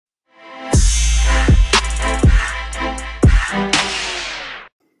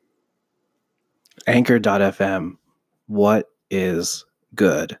Anchor.fm. What is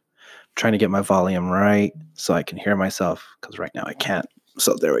good? I'm trying to get my volume right so I can hear myself because right now I can't.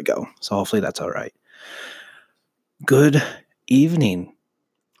 So there we go. So hopefully that's all right. Good evening.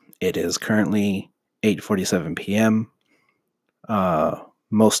 It is currently 8:47 p.m.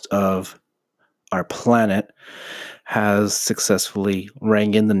 Most of our planet has successfully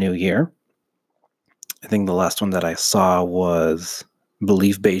rang in the new year. I think the last one that I saw was, I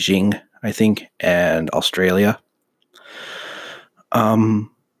believe, Beijing, I think, and Australia.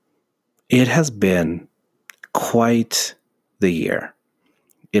 It has been quite the year.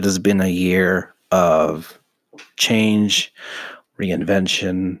 It has been a year of change,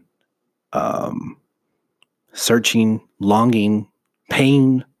 reinvention, searching, longing,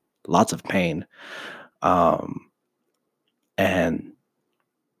 pain, lots of pain, and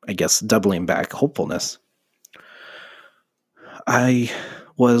I guess doubling back hopefulness. I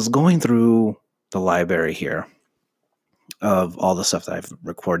was going through the library here of all the stuff that I've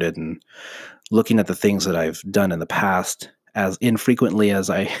recorded and looking at the things that I've done in the past as infrequently as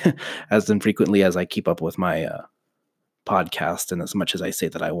I keep up with my podcast and as much as I say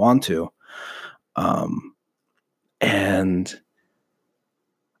that I want to. And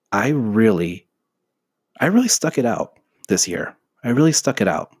I really stuck it out this year. I really stuck it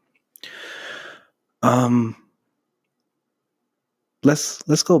out.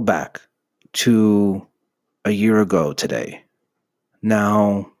 Let's go back to a year ago today.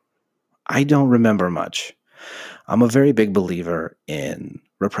 Now, I don't remember much. I'm a very big believer in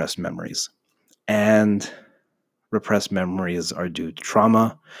repressed memories. And repressed memories are due to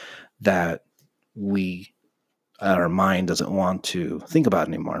trauma that our mind doesn't want to think about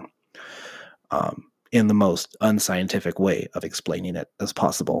anymore, in the most unscientific way of explaining it as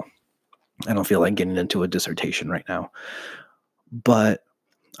possible. I don't feel like getting into a dissertation right now, but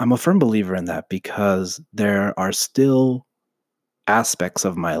I'm a firm believer in that because there are still aspects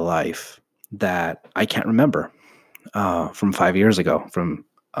of my life that I can't remember from 5 years ago, from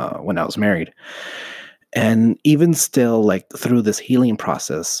when I was married. And even still, like through this healing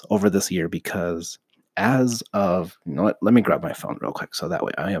process over this year, because as of, let me grab my phone real quick so that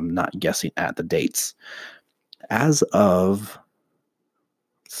way I am not guessing at the dates. As of,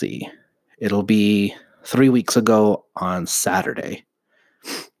 let's see, it'll be 3 weeks ago on Saturday.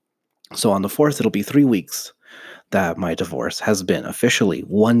 So on the 4th, it'll be 3 weeks that my divorce has been officially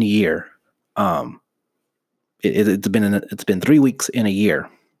 1 year. It's been 3 weeks in a year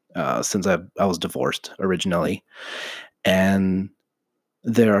since I was divorced originally, and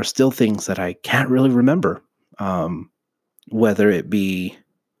there are still things that I can't really remember, whether it be,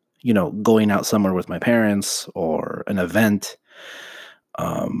 going out somewhere with my parents or an event,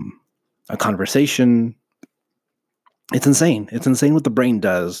 a conversation. It's insane. It's insane what the brain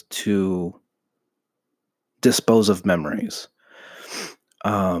does to dispose of memories.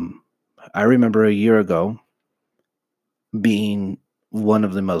 I remember a year ago being one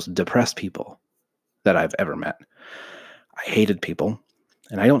of the most depressed people that I've ever met. I hated people,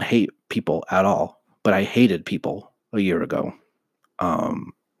 and I don't hate people at all, but I hated people a year ago.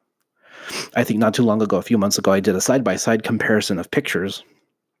 I think not too long ago, a few months ago, I did a side-by-side comparison of pictures,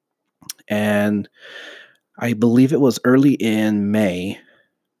 and I believe it was early in May,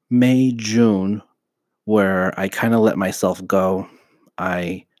 June, where I kind of let myself go.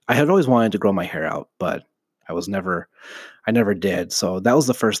 I had always wanted to grow my hair out, but I never did. So that was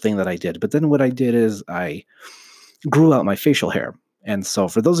the first thing that I did. But then what I did is I grew out my facial hair. And so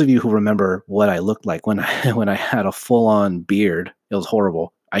for those of you who remember what I looked like when I had a full-on beard, it was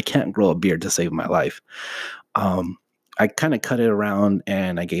horrible. I can't grow a beard to save my life. I kind of cut it around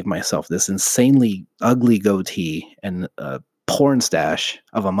and I gave myself this insanely ugly goatee and a porn stash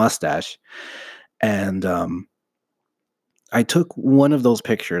of a mustache. And I took one of those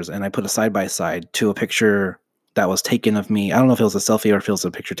pictures and I put a side-by-side to a picture that was taken of me. I don't know if it was a selfie or if it was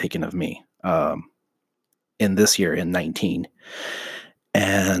a picture taken of me in this year, in 19.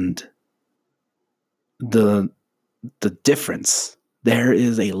 And the difference, there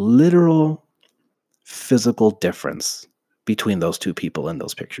is a literal physical difference between those two people in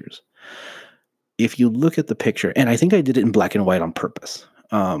those pictures. If you look at the picture, and I think I did it in black and white on purpose.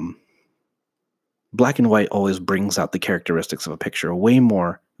 Black and white always brings out the characteristics of a picture way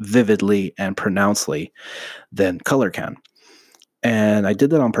more vividly and pronouncedly than color can. And I did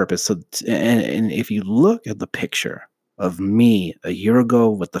that on purpose. So, and if you look at the picture of me a year ago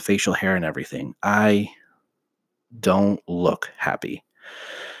with the facial hair and everything, I don't look happy.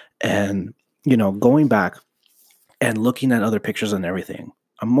 And, going back and looking at other pictures and everything,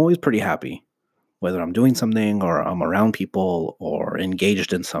 I'm always pretty happy. Whether I'm doing something or I'm around people or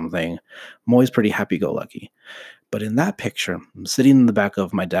engaged in something, I'm always pretty happy-go-lucky. But in that picture, I'm sitting in the back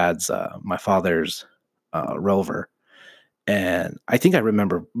of my father's Rover, and I think I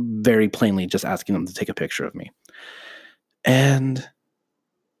remember very plainly just asking them to take a picture of me. And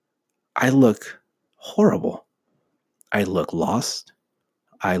I look horrible. I look lost.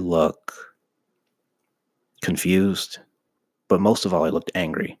 I look confused. But most of all, I looked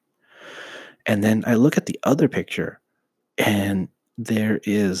angry. And then I look at the other picture, and there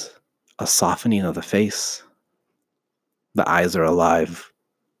is a softening of the face. The eyes are alive.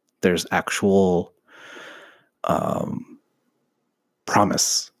 There's actual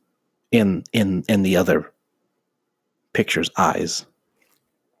promise in the other picture's eyes.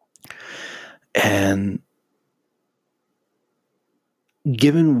 And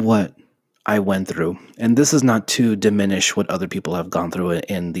given what I went through, and this is not to diminish what other people have gone through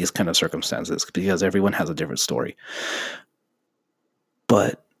in these kind of circumstances, because everyone has a different story,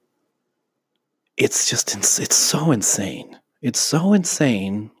 but it's so insane. It's so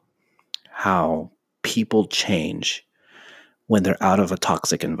insane how people change when they're out of a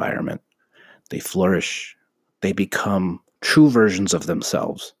toxic environment. They flourish. They become true versions of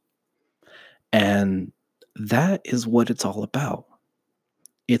themselves. And that is what it's all about.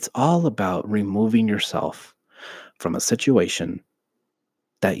 It's all about removing yourself from a situation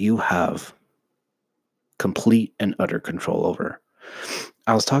that you have complete and utter control over.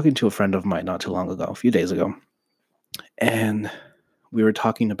 I was talking to a friend of mine not too long ago, a few days ago, and we were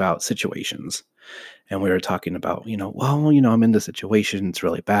talking about situations. And we were talking about, I'm in this situation, it's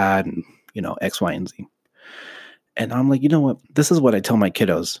really bad, and, X, Y, and Z. And I'm like, you know what? This is what I tell my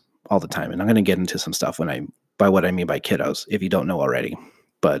kiddos all the time. And I'm going to get into some stuff by what I mean by kiddos, if you don't know already.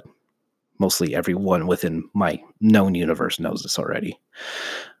 But mostly everyone within my known universe knows this already.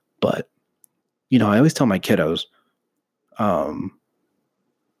 But, I always tell my kiddos,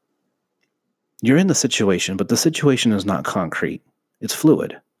 you're in the situation, but the situation is not concrete. It's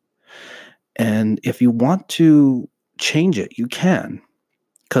fluid. And if you want to change it, you can.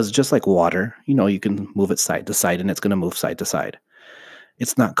 Because just like water, you can move it side to side and it's going to move side to side.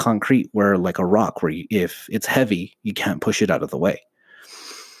 It's not concrete where like a rock where if it's heavy, you can't push it out of the way.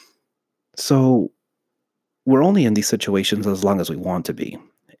 So we're only in these situations as long as we want to be.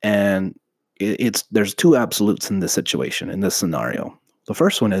 And there's two absolutes in this situation, in this scenario. The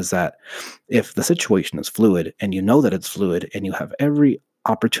first one is that if the situation is fluid and you know that it's fluid and you have every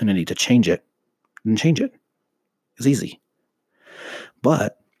opportunity to change it, then change it. It's easy.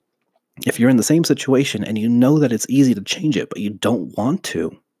 But if you're in the same situation and you know that it's easy to change it, but you don't want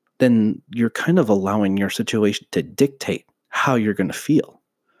to, then you're kind of allowing your situation to dictate how you're going to feel.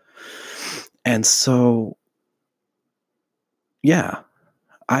 And so, yeah,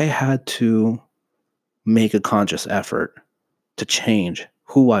 I had to make a conscious effort to change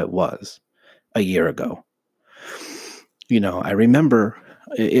who I was a year ago. I remember,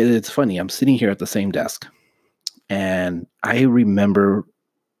 it's funny, I'm sitting here at the same desk, and I remember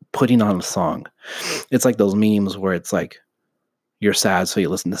putting on a song. It's like those memes where it's like, you're sad, so you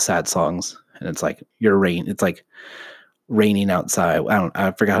listen to sad songs, and it's like it's like raining outside.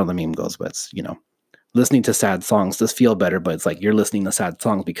 I forgot how the meme goes, but it's, listening to sad songs does feel better, but it's like you're listening to sad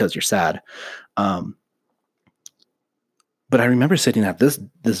songs because you're sad. But I remember sitting at this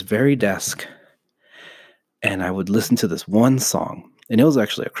very desk, and I would listen to this one song, and it was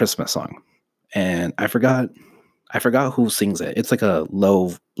actually a Christmas song, and I forgot who sings it. It's like a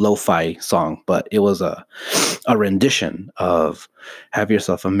lo-fi song, but it was a rendition of "Have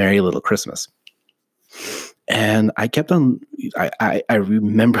Yourself a Merry Little Christmas." And I kept on. I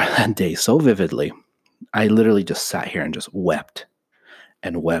remember that day so vividly. I literally just sat here and just wept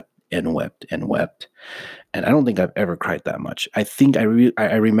and wept and wept and wept. And I don't think I've ever cried that much. I think I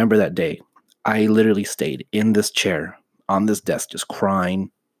remember that day. I literally stayed in this chair on this desk just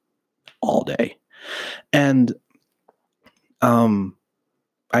crying all day. And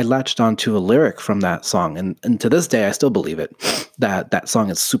I latched onto a lyric from that song. And to this day, I still believe it, that song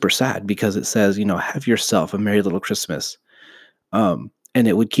is super sad because it says, have yourself a merry little Christmas. And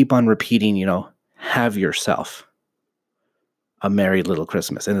it would keep on repeating, have yourself a merry little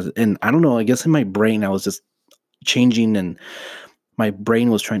Christmas. And I don't know, I guess in my brain, I was just changing, and my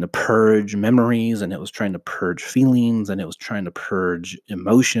brain was trying to purge memories, and it was trying to purge feelings, and it was trying to purge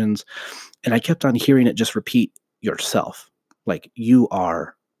emotions. And I kept on hearing it just repeat yourself. Like, you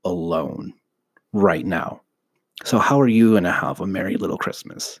are alone right now. So how are you going to have a merry little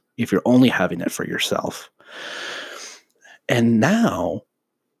Christmas if you're only having it for yourself? And now,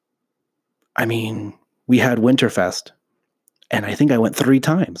 we had Winterfest, and I think I went 3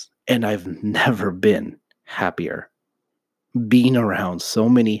 times. And I've never been happier being around so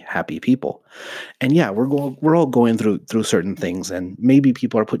many happy people. And yeah, we're all going through certain things, and maybe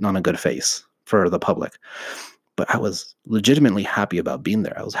people are putting on a good face for the public. But I was legitimately happy about being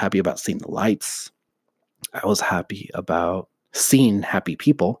there. I was happy about seeing the lights. I was happy about seeing happy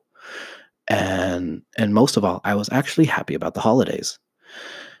people. And most of all, I was actually happy about the holidays.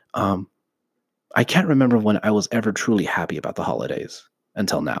 Um, I can't remember when I was ever truly happy about the holidays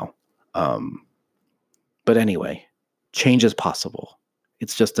until now. Um, but anyway, change is possible.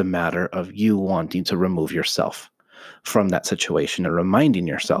 It's just a matter of you wanting to remove yourself from that situation and reminding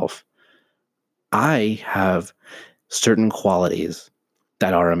yourself, I have certain qualities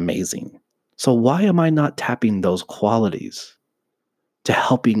that are amazing. So why am I not tapping those qualities to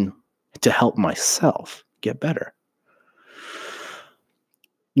help myself get better?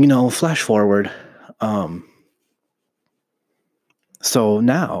 Flash forward. So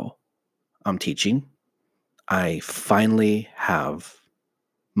now I'm teaching. I finally have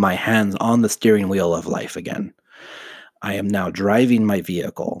my hands on the steering wheel of life again. I am now driving my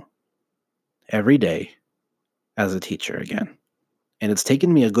vehicle every day as a teacher again. And it's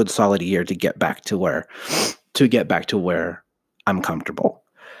taken me a good solid year to get back to where I'm comfortable.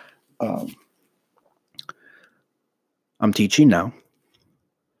 I'm teaching now.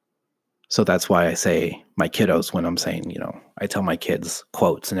 So that's why I say my kiddos when I'm saying, I tell my kids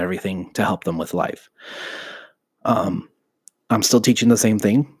quotes and everything to help them with life. I'm still teaching the same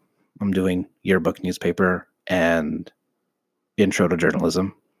thing. I'm doing yearbook newspaper and intro to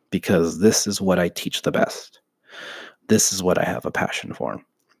journalism because this is what I teach the best. This is what I have a passion for.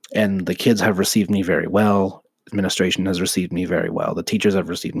 And the kids have received me very well. Administration has received me very well. The teachers have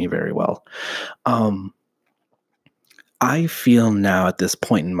received me very well. I feel now at this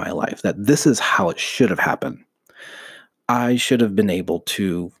point in my life that this is how it should have happened. I should have been able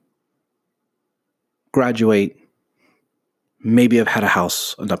to graduate, maybe have had a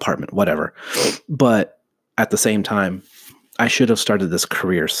house, an apartment, whatever. But at the same time, I should have started this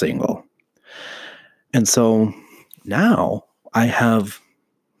career single. And so now I have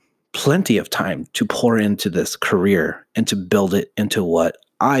plenty of time to pour into this career and to build it into what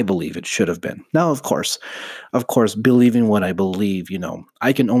I believe it should have been. Now, of course, believing what I believe,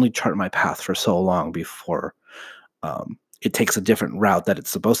 I can only chart my path for so long before it takes a different route that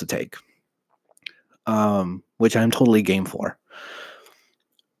it's supposed to take, which I'm totally game for.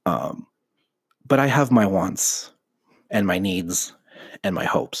 But I have my wants and my needs and my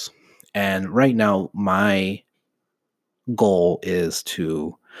hopes. And right now, my goal is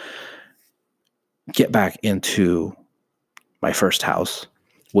to get back into my first house,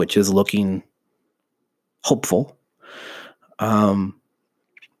 which is looking hopeful. And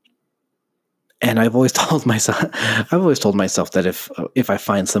I've always told myself that if I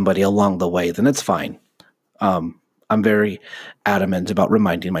find somebody along the way, then it's fine. I'm very adamant about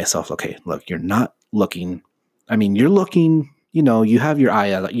reminding myself, okay, look, you're not looking. I mean, you're looking. You have your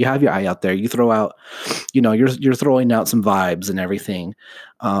eye out. You have your eye out there. You throw out. You're throwing out some vibes and everything.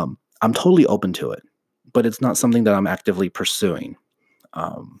 I'm totally open to it, but it's not something that I'm actively pursuing.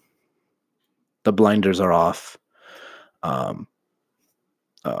 The blinders are off.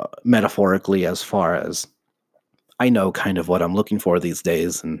 Metaphorically, as far as I know kind of what I'm looking for these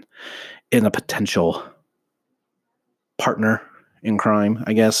days and in a potential partner in crime,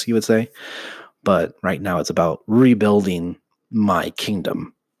 I guess you would say. But right now it's about rebuilding my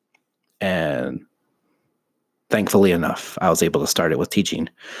kingdom. And thankfully enough, I was able to start it with teaching.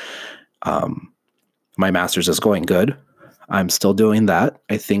 My master's is going good. I'm still doing that.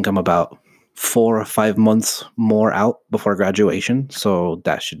 I think I'm about 4 or 5 months more out before graduation, so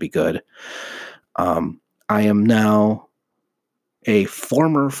that should be good. I am now a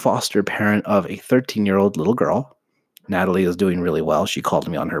former foster parent of a 13-year-old little girl. Natalie is doing really well. She called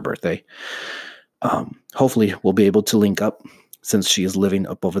me on her birthday. Hopefully we'll be able to link up since she is living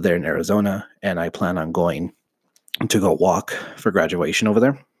up over there in Arizona, and I plan on going to go walk for graduation over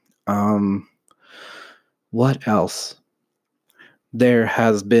there. What else? There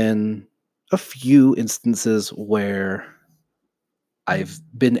has been a few instances where I've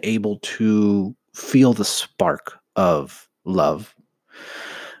been able to feel the spark of love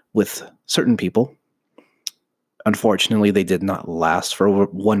with certain people. Unfortunately, they did not last for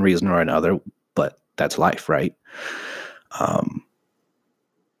one reason or another, but that's life, right?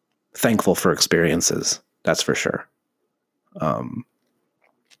 Thankful for experiences, that's for sure.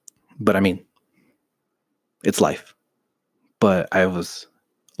 But I mean, it's life. But I was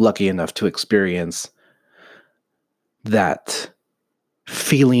lucky enough to experience that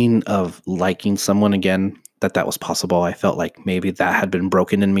feeling of liking someone again that was possible. I felt like maybe that had been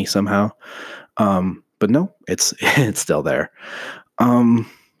broken in me somehow. But no, it's it's still there. Um,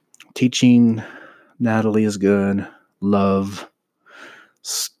 Teaching Natalie is good. Love,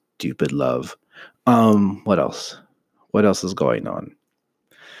 stupid love. What else? What else is going on?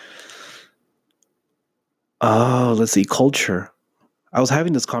 Oh, let's see. Culture. I was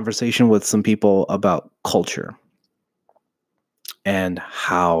having this conversation with some people about culture and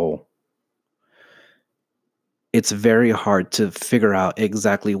how it's very hard to figure out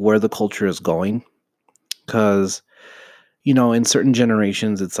exactly where the culture is going. Because, in certain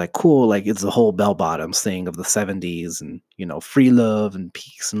generations, it's like cool, like it's the whole bell bottoms thing of the 70s and, free love and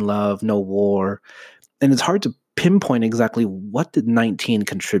peace and love, no war. And it's hard to pinpoint exactly what did 19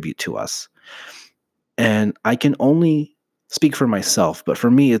 contribute to us. And I can only speak for myself, but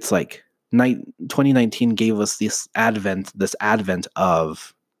for me, it's like 2019 gave us this advent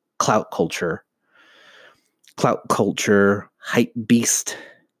of clout culture, hype beast,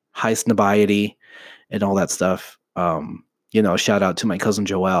 high snobiety, and all that stuff. Shout out to my cousin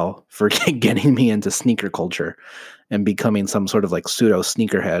Joelle for getting me into sneaker culture and becoming some sort of like pseudo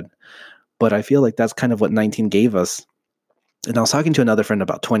sneakerhead. But I feel like that's kind of what 19 gave us. And I was talking to another friend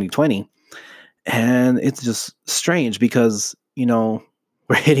about 2020, and it's just strange because, we're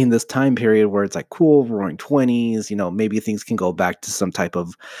hitting this time period where it's like, cool, roaring 20s, maybe things can go back to some type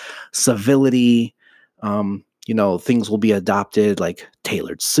of civility. Things will be adopted like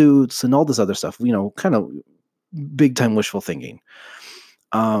tailored suits and all this other stuff, kind of big time wishful thinking.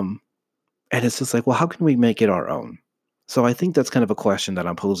 And it's just like, well, how can we make it our own? So I think that's kind of a question that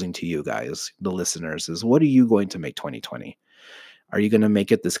I'm posing to you guys, the listeners, is what are you going to make 2020? Are you going to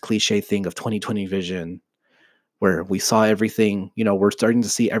make it this cliche thing of 2020 vision where we saw everything, we're starting to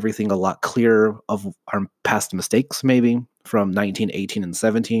see everything a lot clearer of our past mistakes, maybe from 19, 18, and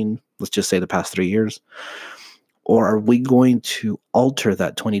 17, let's just say the past 3 years? Or are we going to alter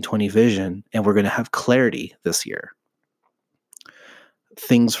that 2020 vision and we're going to have clarity this year?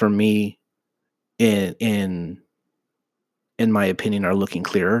 Things for me in my opinion are looking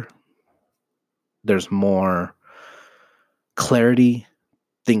clearer. There's more clarity.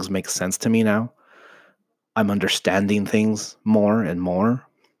 Things make sense to me now. I'm understanding things more and more.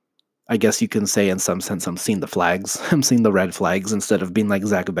 I guess you can say in some sense I'm seeing the flags. I'm seeing the red flags instead of being like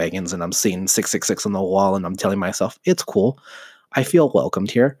Zach Bagans and I'm seeing 666 on the wall and I'm telling myself, it's cool. I feel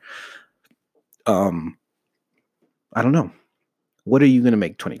welcomed here. I don't know. What are you going to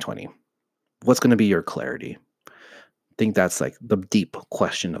make 2020? What's going to be your clarity? I think that's like the deep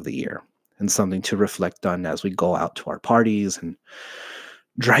question of the year and something to reflect on as we go out to our parties and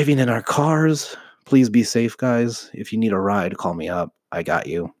driving in our cars. Please be safe, guys. If you need a ride, call me up. I got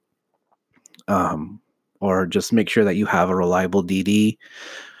you. Or just make sure that you have a reliable DD.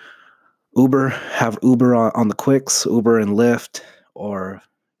 Have Uber on the quicks, Uber and Lyft. Or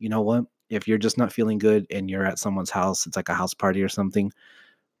you know what? If you're just not feeling good and you're at someone's house, it's like a house party or something,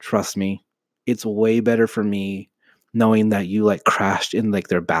 trust me, it's way better for me knowing that you like crashed in like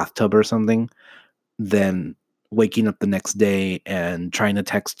their bathtub or something than waking up the next day and trying to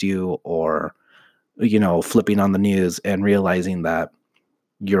text you or, flipping on the news and realizing that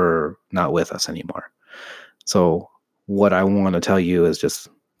you're not with us anymore. So what I want to tell you is just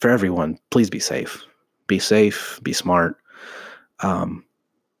for everyone, please be safe. Be safe, be smart. I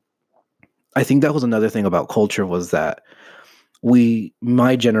think that was another thing about culture was that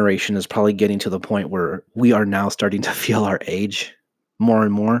my generation is probably getting to the point where we are now starting to feel our age more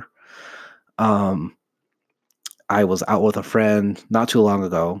and more. I was out with a friend not too long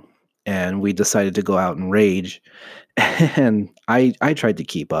ago and we decided to go out and rage. And I tried to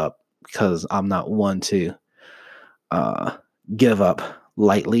keep up because I'm not one to give up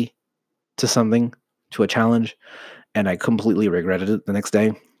lightly to something, to a challenge. And I completely regretted it the next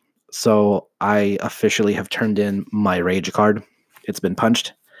day. So I officially have turned in my rage card. It's been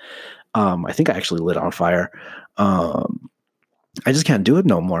punched. I think I actually lit on fire. I just can't do it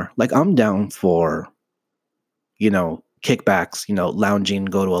no more. Like I'm down for, kickbacks, lounging,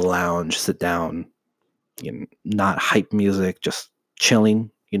 go to a lounge, sit down, not hype music, just chilling,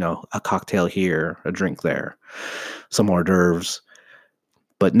 a cocktail here, a drink there, some hors d'oeuvres,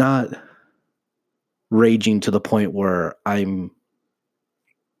 but not raging to the point where I'm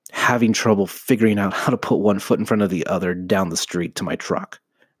having trouble figuring out how to put one foot in front of the other down the street to my truck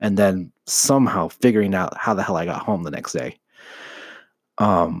and then somehow figuring out how the hell I got home the next day.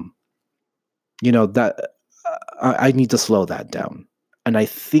 That I need to slow that down. And I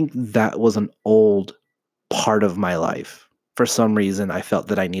think that was an old part of my life for some reason, I felt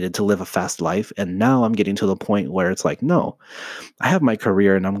that I needed to live a fast life. And now I'm getting to the point where it's like, no, I have my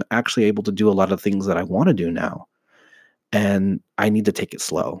career and I'm actually able to do a lot of things that I want to do now. And I need to take it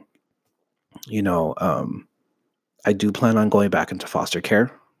slow. You know, I do plan on going back into foster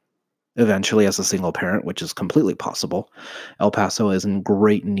care eventually as a single parent, which is completely possible. El Paso is in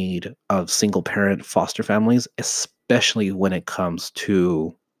great need of single parent foster families, especially um, when it comes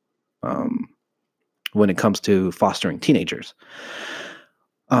to fostering teenagers.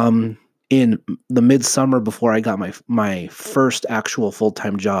 In the midsummer, before I got my first actual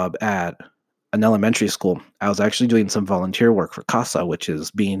full-time job at an elementary school, I was actually doing some volunteer work for CASA, which is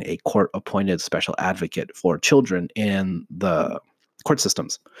being a court-appointed special advocate for children in the court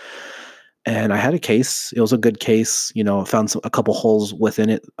systems. And I had a case. It was a good case. You know, found a couple holes within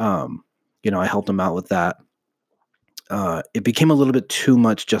it. I helped them out with that. It became a little bit too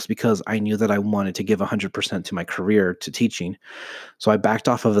much just because I knew that I wanted to give 100% to my career, to teaching. So I backed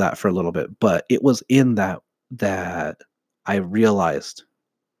off of that for a little bit. But it was in that I realized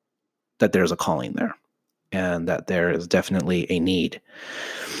that there's a calling there and that there is definitely a need.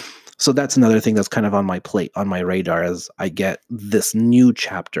 So that's another thing that's kind of on my plate, on my radar, as I get this new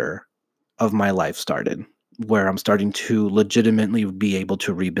chapter of my life started, where I'm starting to legitimately be able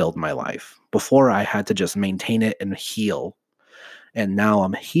to rebuild my life. Before, I had to just maintain it and heal. And now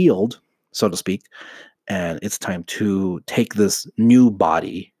I'm healed, so to speak. And it's time to take this new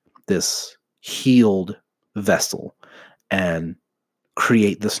body, this healed vessel, and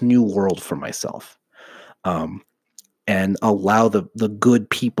create this new world for myself. And allow the good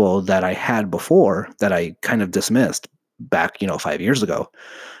people that I had before, that I kind of dismissed back, 5 years ago.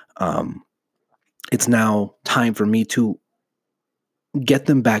 It's now time for me to get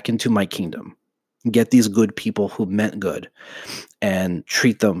them back into my kingdom, get these good people who meant good, and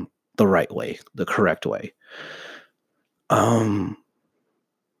treat them the right way, the correct way. Man,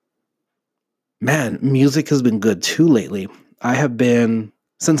 music has been good too lately. I have been,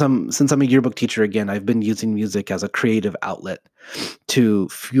 since I'm a yearbook teacher again, I've been using music as a creative outlet to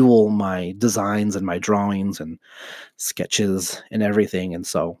fuel my designs and my drawings and sketches and everything. And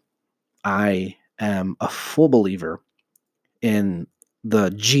so I am a full believer in the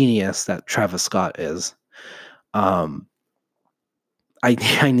genius that Travis Scott is. I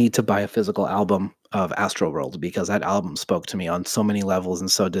I need to buy a physical album of Astroworld because that album spoke to me on so many levels,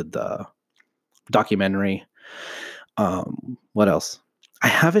 and so did the documentary. What else? I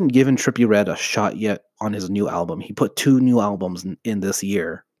haven't given Trippie Redd a shot yet on his new album. He put 2 new albums in this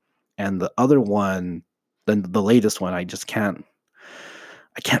year, and the other one, the latest one, I can't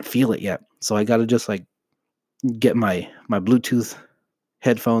feel it yet. So I got to just like get my Bluetooth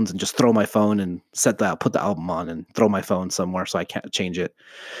headphones and just throw my phone and put the album on and throw my phone somewhere so I can't change it.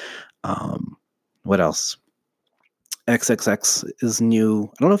 What else? XXX is new. I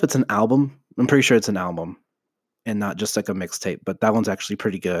don't know if it's an album. I'm pretty sure it's an album and not just like a mixtape, but that one's actually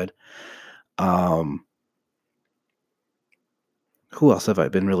pretty good. Who else have I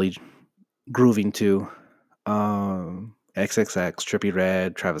been really grooving to? XXX, Trippie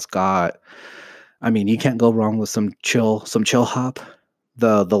Redd, Travis Scott. I mean, you can't go wrong with some chill hop.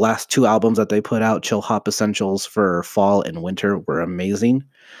 The last 2 albums that they put out, Chill Hop Essentials for fall and winter, were amazing.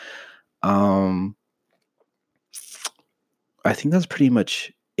 I think that's pretty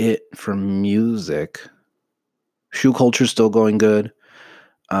much it for music. Shoe culture is still going good.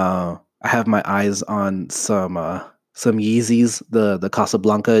 I have my eyes on some Yeezys, the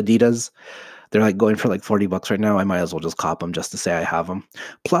Casablanca Adidas. They're like going for like $40 right now. I might as well just cop them just to say I have them.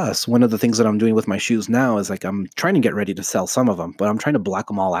 Plus, one of the things that I'm doing with my shoes now is like I'm trying to get ready to sell some of them, but I'm trying to black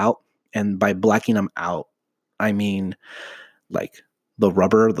them all out. And by blacking them out, I mean like the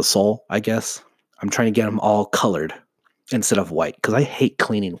rubber, the sole, I guess. I'm trying to get them all colored instead of white because I hate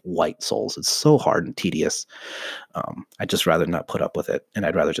cleaning white soles. It's so hard and tedious. I'd just rather not put up with it, and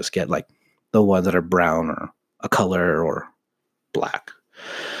I'd rather just get like the ones that are brown or a color or black.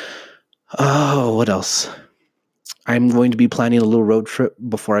 Oh, what else? I'm going to be planning a little road trip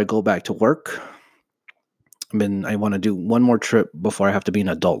before I go back to work. I want to do one more trip before I have to be an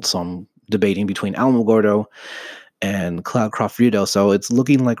adult, so I'm debating between Alamogordo and Cloudcroft Ruidoso. It's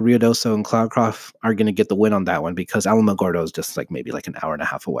looking like Ruidoso and Cloudcroft are going to get the win on that one because Alamogordo is just like maybe like an hour and a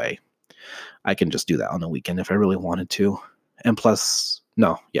half away. I can just do that on the weekend if I really wanted to. And plus,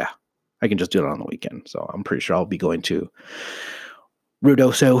 I can just do it on the weekend. So I'm pretty sure I'll be going to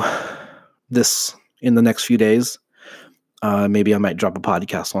Ruidoso in the next few days. Maybe I might drop a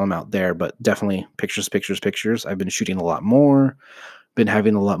podcast while I'm out there, but definitely pictures. I've been shooting a lot more, been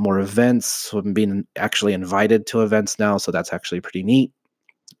having a lot more events. So I'm being actually invited to events now. So that's actually pretty neat.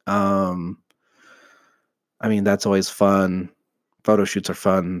 I mean, that's always fun. Photo shoots are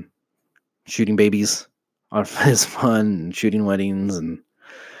fun. Shooting babies is fun. Shooting weddings and,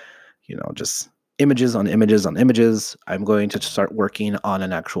 just images on images on images. I'm going to start working on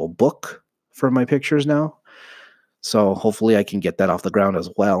an actual book for my pictures now. So hopefully I can get that off the ground as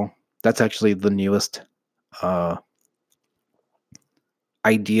well. That's actually the newest uh,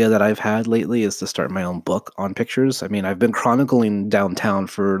 idea that I've had lately, is to start my own book on pictures. I mean, I've been chronicling downtown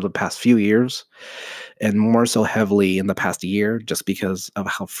for the past few years, and more so heavily in the past year, just because of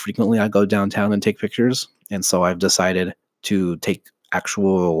how frequently I go downtown and take pictures. And so I've decided to take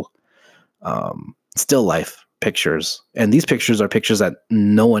actual still life pictures. And these pictures are pictures that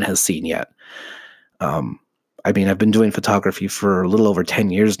no one has seen yet. I mean, I've been doing photography for a little over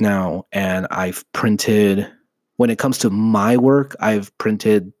 10 years now, and I've printed, when it comes to my work, I've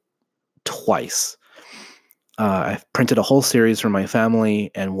printed twice. I've printed a whole series for my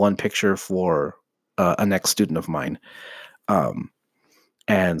family and one picture for an ex-student of mine.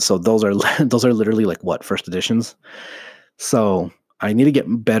 And so those are those are literally like first editions. So I need to get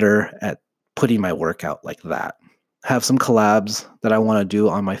better at putting my work out like that. Have some collabs that I want to do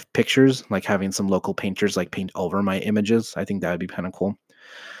on my pictures, like having some local painters like paint over my images. I think that would be kind of cool.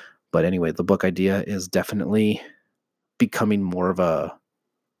 But anyway, the book idea is definitely becoming more of a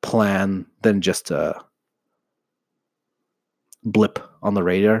plan than just a blip on the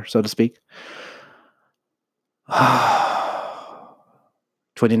radar, so to speak.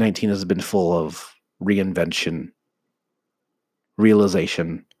 2019 has been full of reinvention,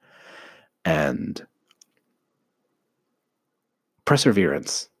 realization, and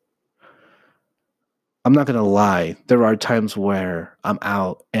perseverance. I'm not going to lie. There are times where I'm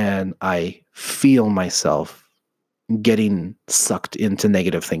out and I feel myself getting sucked into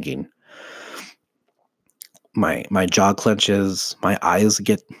negative thinking. My jaw clenches, my eyes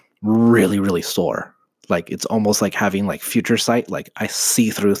get really, really sore. Like, it's almost like having like future sight. Like, I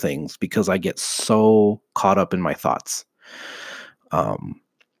see through things because I get so caught up in my thoughts.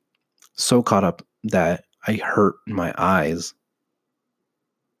 So caught up that I hurt my eyes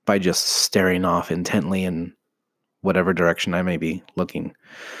by just staring off intently in whatever direction I may be looking.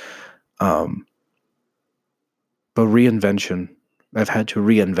 But reinvention, I've had to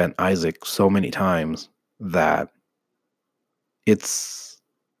reinvent Isaac so many times that it's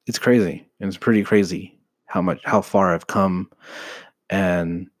crazy. And it's pretty crazy how far I've come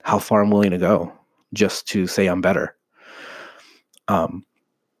and how far I'm willing to go just to say I'm better. I'm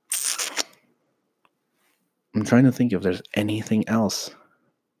trying to think if there's anything else.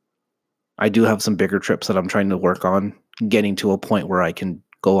 I do have some bigger trips that I'm trying to work on, getting to a point where I can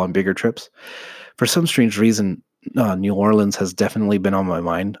go on bigger trips. For some strange reason, New Orleans has definitely been on my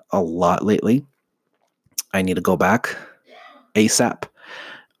mind a lot lately. I need to go back ASAP.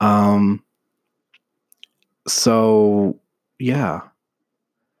 So yeah,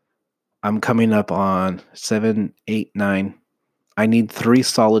 I'm coming up on 7, 8, 9. I need 3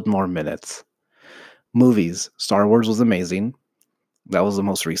 solid more minutes. Movies. Star Wars was amazing. That was the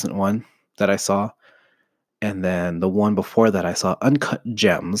most recent one that I saw. And then the one before that, I saw Uncut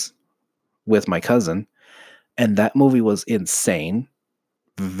Gems with my cousin. And that movie was insane.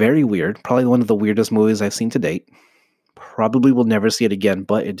 Very weird. Probably one of the weirdest movies I've seen to date. Probably will never see it again,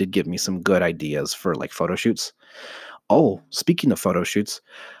 but it did give me some good ideas for like photo shoots. Oh, speaking of photo shoots,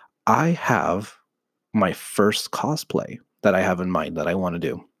 I have my first cosplay that I have in mind that I want to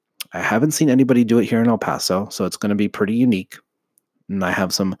do. I haven't seen anybody do it here in El Paso, so it's going to be pretty unique. And I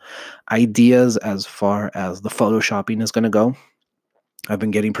have some ideas as far as the photoshopping is going to go. I've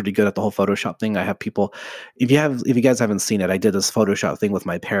been getting pretty good at the whole Photoshop thing. I have people, if you guys haven't seen it, I did this Photoshop thing with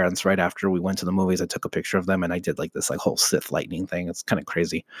my parents right after we went to the movies. I took a picture of them and I did like this like whole Sith lightning thing. It's kind of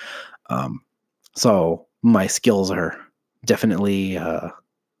crazy. So my skills are definitely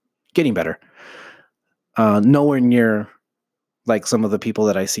getting better. Nowhere near like some of the people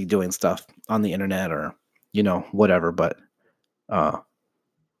that I see doing stuff on the internet or, whatever, but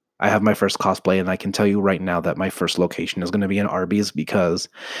I have my first cosplay, and I can tell you right now that my first location is going to be in Arby's, because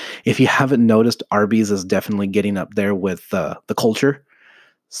if you haven't noticed, Arby's is definitely getting up there with the culture.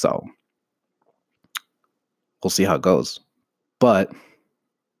 So we'll see how it goes. But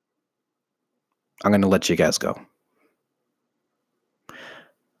I'm going to let you guys go.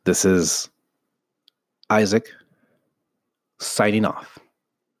 This is Isaac signing off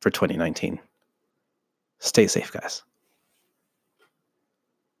for 2019. Stay safe, guys.